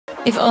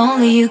If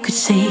only you could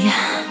see.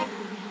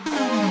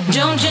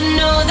 Don't you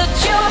know that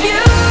you're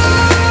beautiful,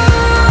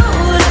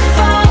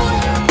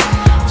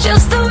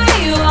 just the way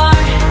you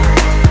are,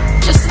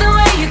 just the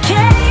way you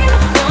came.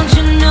 Don't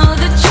you know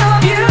that you're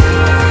beautiful,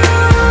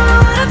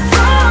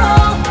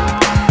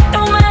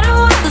 no matter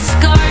what the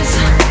scars,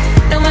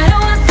 no matter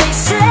what they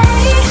say.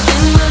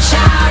 And we'll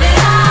shout it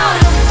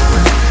out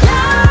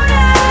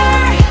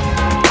louder,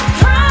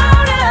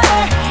 prouder.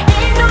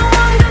 Ain't no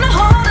one gonna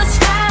hold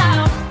us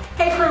down.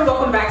 Hey crew,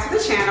 welcome back to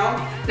the channel.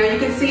 Now you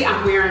can see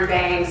I'm wearing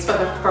bangs for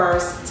the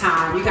first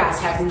time. You guys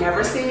have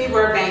never seen me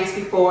wear bangs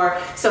before,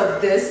 so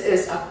this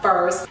is a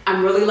first.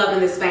 I'm really loving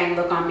this bang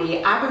look on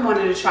me. I've been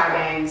wanting to try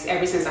bangs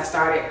ever since I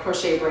started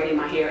crochet braiding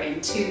my hair in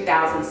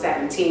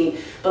 2017.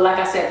 But like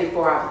I said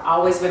before, I've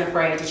always been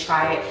afraid to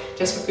try it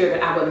just for fear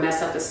that I would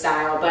mess up the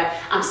style. But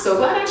I'm so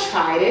glad I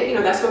tried it. You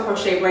know, that's what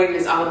crochet braiding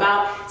is all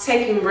about,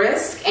 taking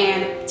risks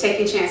and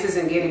taking chances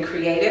and getting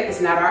creative.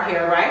 It's not our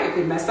hair, right? If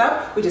we mess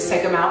up, we just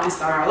take them out and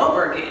start all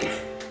over again.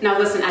 Now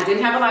listen, I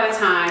didn't have a lot of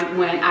time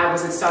when I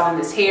was installing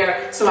this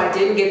hair, so I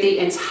didn't get the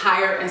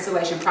entire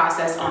installation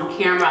process on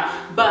camera,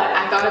 but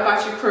I thought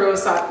about you crew,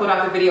 so I put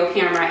out the video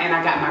camera and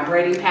I got my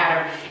braiding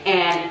pattern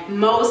and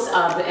most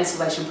of the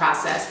installation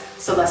process.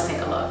 So let's take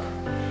a look.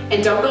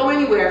 And don't go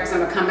anywhere because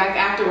I'm gonna come back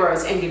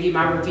afterwards and give you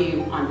my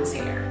review on this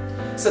hair.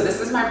 So this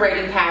is my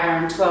braiding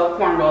pattern, 12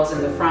 cornrows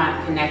in the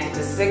front, connected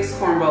to 6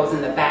 cornrows in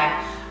the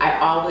back. I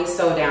always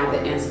sew down the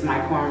ends of my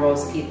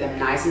cornrows to keep them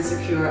nice and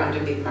secure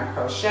underneath my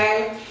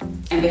crochet.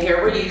 And the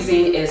hair we're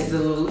using is the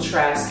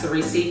Lulutress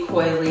 3C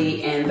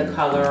Coily in the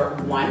color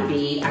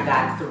 1B. I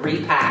got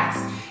 3 packs.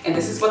 And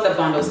this is what the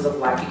bundles look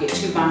like. You get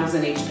 2 bundles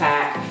in each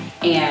pack.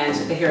 And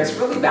the hair is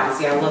really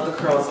bouncy. I love the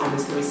curls on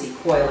this 3C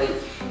Coily.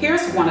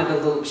 Here's one of the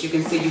loops. You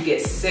can see you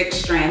get 6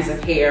 strands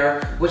of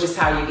hair, which is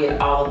how you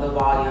get all of the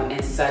volume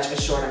in such a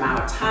short amount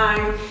of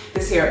time.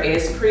 This hair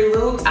is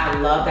pre-looped. I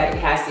love that it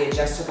has the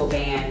adjustable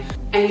band.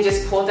 And you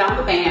just pull down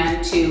the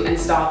band to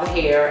install the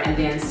hair and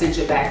then cinch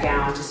it back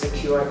down to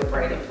secure the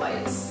braid in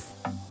place.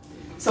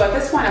 So at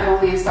this point, I've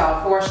only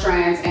installed 4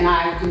 strands and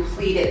I've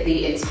completed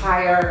the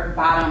entire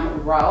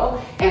bottom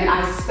row, and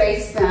I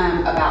spaced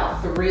them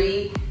about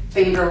 3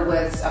 finger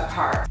widths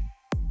apart.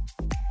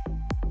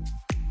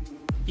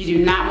 You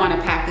do not want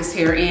to pack this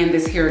hair in.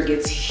 This hair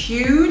gets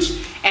huge.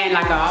 And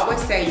like I always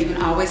say, you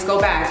can always go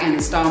back and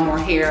install more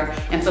hair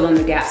and fill in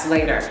the gaps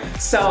later.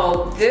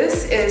 So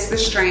this is the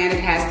strand.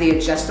 It has the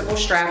adjustable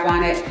strap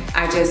on it.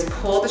 I just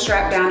pull the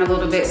strap down a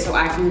little bit so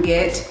I can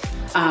get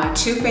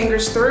 2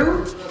 fingers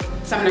through.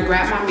 So I'm gonna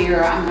grab my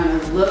mirror. I'm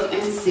gonna look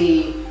and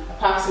see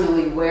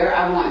approximately where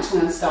I want to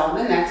install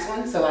the next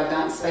one so I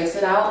don't space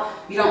it out.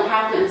 You don't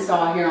have to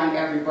install hair on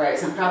every braid.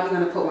 So I'm probably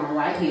gonna put one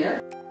right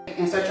here.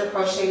 Insert your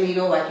crochet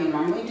needle like you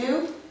normally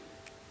do.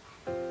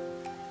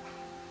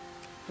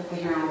 Put the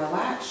hair on the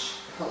latch,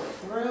 pull it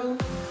through.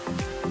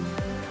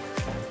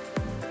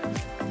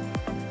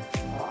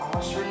 Pull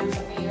all strands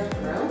of hair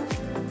through.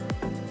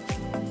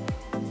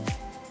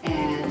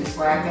 And just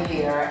grab the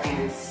hair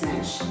and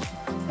cinch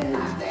the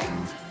knot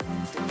down.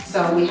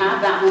 So we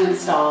have that one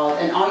installed,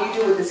 and all you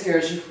do with this hair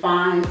is you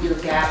find your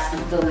gaps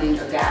and fill in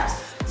your gaps.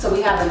 So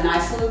we have a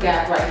nice little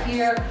gap right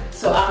here.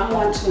 So I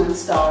want to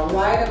install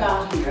right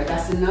about here.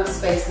 That's enough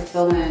space to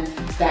fill in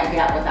that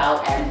gap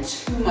without adding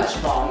too much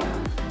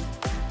volume.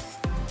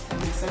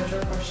 Insert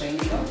your crochet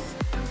needle.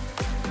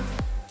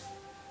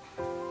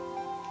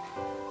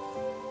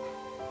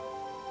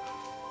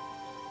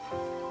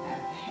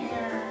 Add the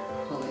hair,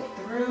 pull it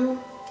through.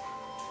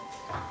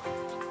 I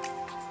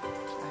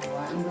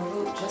widen the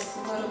loop just a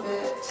little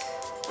bit.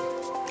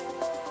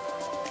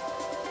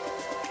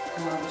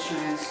 Pull the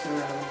strands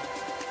through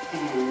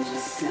and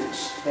just cinch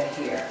the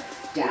hair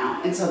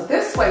down. And so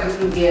this way we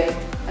can get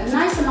a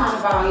nice amount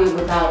of volume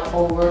without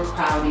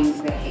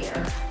overcrowding the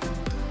hair.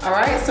 All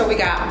right, so we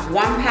got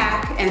 1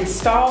 pack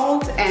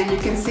installed, and you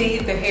can see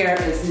the hair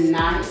is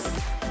nice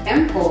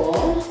and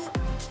full.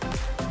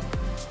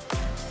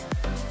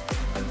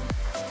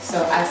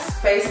 So I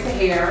spaced the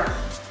hair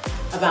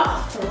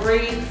about 3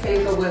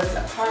 finger widths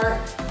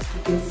apart.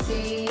 You can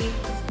see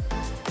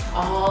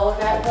all of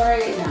that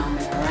braid down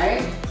there,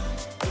 right?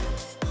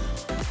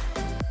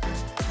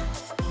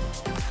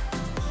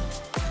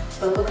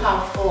 But look how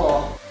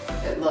full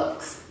it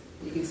looks.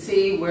 You can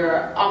see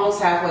we're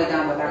almost halfway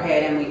done with our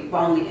head, and we've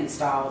only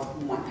installed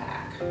 1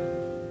 pack.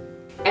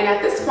 And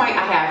at this point,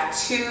 I have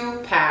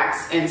 2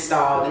 packs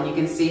installed, and you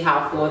can see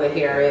how full the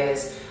hair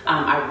is.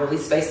 I really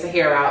spaced the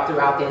hair out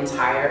throughout the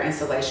entire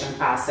installation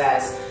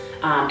process.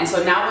 And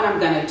so now what I'm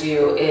gonna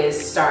do is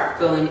start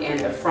filling in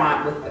the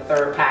front with the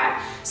 3rd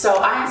pack. So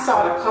I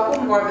installed a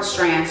couple more of the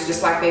strands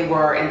just like they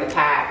were in the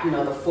pack, you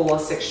know, the full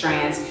 6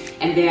 strands.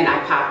 And then I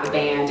popped the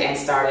band and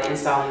started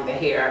installing the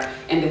hair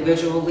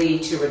individually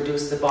to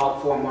reduce the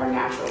bulk for a more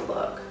natural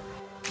look.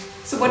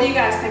 So what do you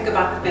guys think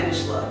about the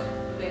finished look?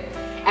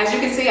 As you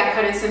can see, I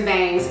cut in some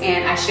bangs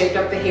and I shaped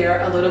up the hair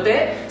a little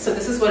bit. So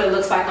this is what it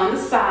looks like on the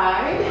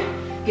side.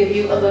 give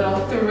you a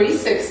little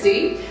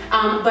 360.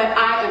 But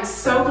I am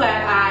so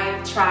glad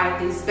I tried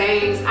these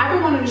bangs. I've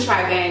been wanting to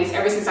try bangs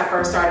ever since I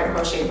first started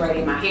crochet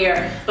braiding my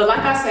hair. But like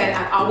I said,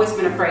 I've always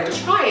been afraid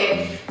to try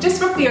it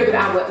just for fear that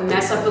I would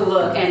mess up the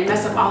look and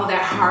mess up all of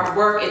that hard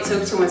work it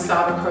took to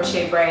install the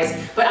crochet braids.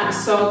 But I'm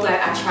so glad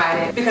I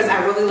tried it because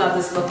I really love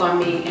this look on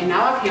me, and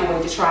now I can't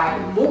wait to try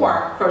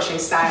more crochet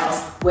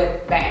styles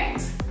with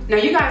bangs. Now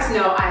you guys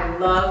know I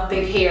love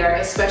big hair,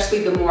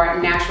 especially the more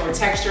natural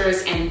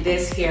textures, and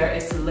this hair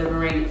is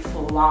delivering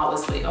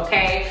flawlessly,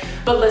 okay?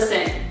 But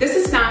listen, this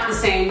is not the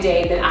same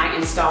day that I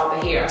installed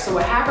the hair. So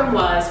what happened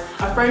was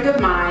a friend of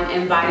mine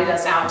invited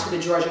us out to the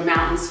Georgia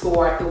mountains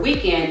for the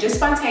weekend, just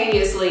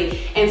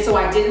spontaneously, and so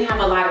I didn't have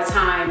a lot of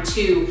time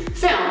to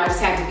film. I just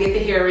had to get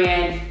the hair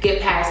in,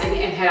 get past, and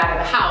head out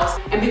of the house.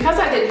 And because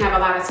I didn't have a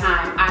lot of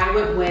time, I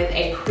went with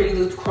a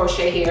pre-looped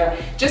crochet hair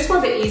just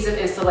for the ease of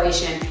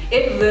installation.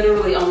 It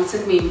literally only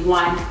took me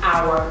 1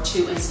 hour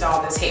to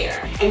install this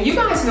hair. And you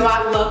guys know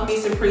I love me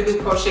some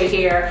pre-loop crochet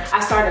hair.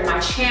 I started my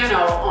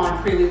channel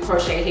on pre-loop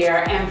crochet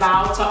hair and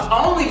vowed to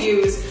only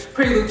use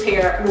pre-looped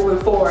hair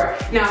moving forward.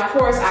 Now, of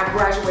course, I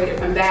graduated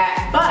from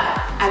that,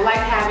 but I like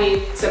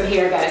having some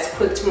hair that is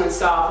quick to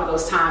install for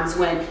those times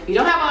when you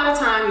don't have a lot of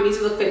time, you need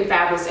to look fit and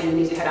fabulous, and you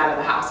need to head out of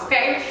the house,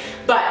 okay?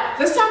 But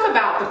let's talk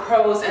about the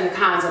pros and the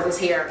cons of this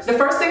hair. The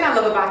first thing I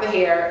love about the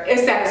hair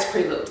is that it's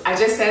pre-looped. I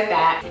just said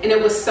that, and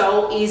it was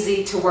so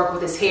easy to work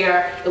with this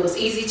hair. It was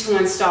easy to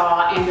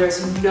install, and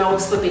there's no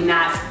slipping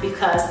knots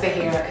because the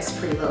hair is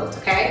pre-looped,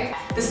 okay?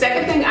 The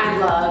second thing I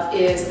love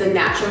is the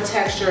natural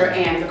texture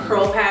and the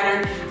curl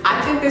pattern.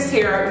 I think this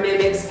hair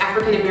mimics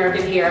African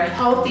American hair,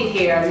 healthy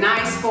hair,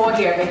 nice full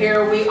hair, the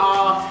hair we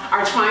all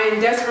are trying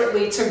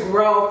desperately to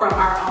grow from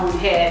our own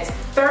heads.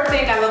 Third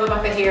thing I love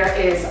about the hair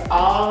is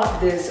all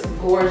this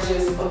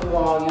gorgeous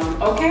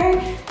volume,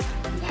 okay?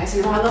 You guys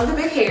know I love the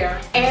big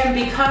hair. And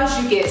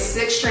because you get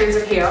 6 strands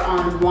of hair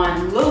on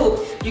one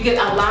loop, you get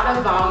a lot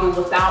of volume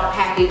without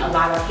packing a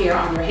lot of hair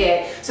on your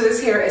head. So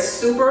this hair is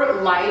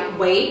super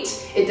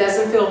lightweight. It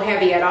doesn't feel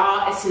heavy at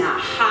all. It's not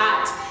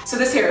hot. So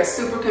this hair is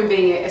super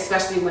convenient,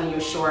 especially when you're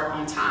short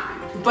on time.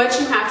 But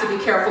you have to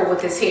be careful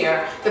with this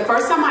hair. The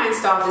first time I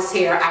installed this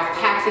hair, I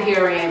packed the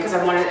hair in because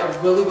I wanted a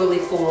really, really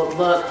full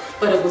look,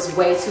 but it was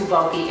way too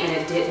bulky and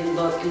it didn't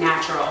look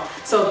natural.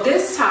 So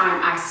this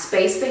time I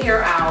spaced the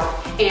hair out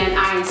and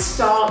I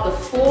installed the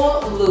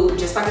full loop,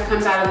 just like it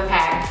comes out of the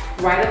pack,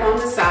 right along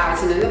the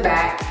sides and in the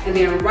back, and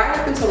then right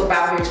up until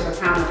about here to the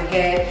crown of the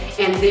head.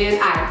 And then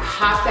I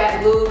popped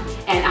that loop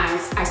and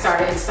I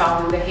started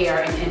installing the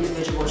hair in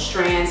individual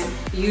strands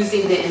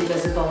using the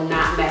invisible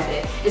knot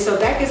method. And so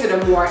that gives it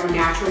a more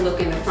natural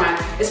look in the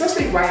front,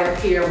 especially right up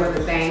here where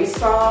the bangs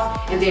fall,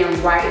 and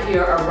then right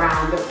here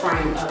around the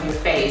frame of your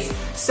face.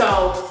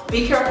 So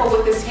be careful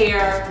with this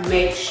hair,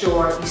 make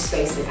sure you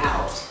space it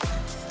out.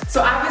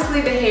 So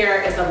obviously the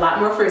hair is a lot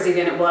more frizzy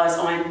than it was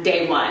on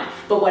day one.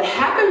 But what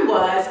happened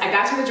was I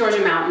got to the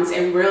Georgia mountains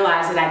and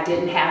realized that I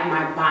didn't have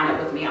my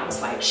bonnet with me. I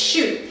was like,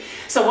 shoot.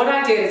 So what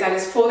I did is I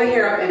just pulled the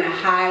hair up in a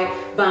high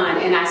bun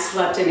and I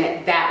slept in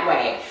it that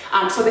way.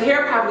 So the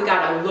hair probably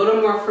got a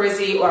little more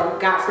frizzy or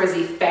got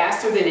frizzy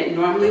faster than it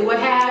normally would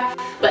have.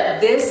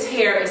 But this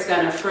hair is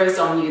gonna frizz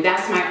on you.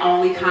 That's my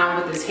only con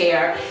with this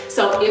hair.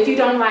 So if you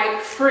don't like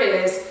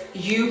frizz,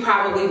 you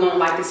probably won't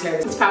like this hair.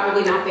 It's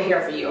probably not the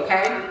hair for you,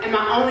 okay? And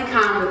my only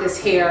con with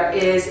this hair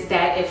is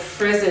that it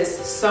frizzes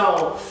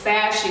so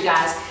fast, you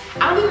guys.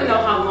 I don't even know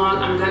how long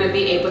I'm gonna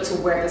be able to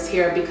wear this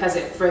hair because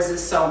it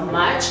frizzes so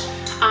much.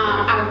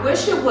 I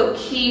wish it would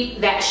keep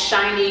that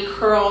shiny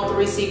curl,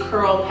 3C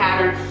curl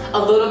pattern a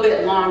little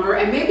bit longer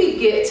and maybe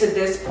get to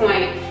this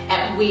point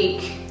at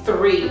week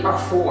 3 or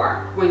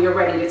 4 when you're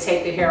ready to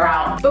take the hair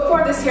out. But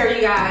for this hair,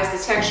 you guys,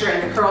 the texture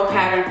and the curl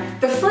pattern,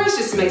 the frizz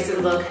just makes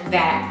it look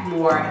that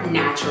more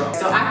natural.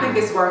 So I think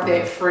it's worth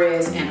it,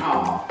 frizz and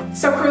all.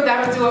 So crew,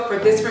 that'll do it for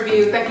this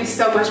review. Thank you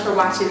so much for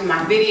watching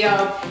my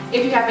video.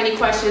 If you have any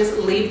questions,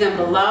 leave them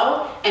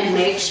below and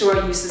make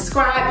sure you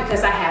subscribe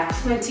because I have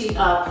plenty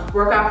of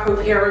workout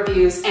proof hair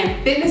reviews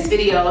and fitness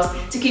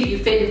videos to keep you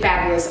fit and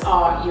fabulous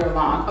all year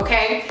long,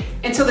 okay?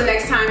 Until the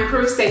next time,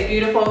 crew, stay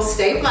beautiful,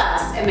 stay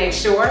blessed, and make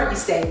sure you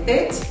stay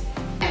fit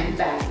and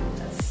fabulous.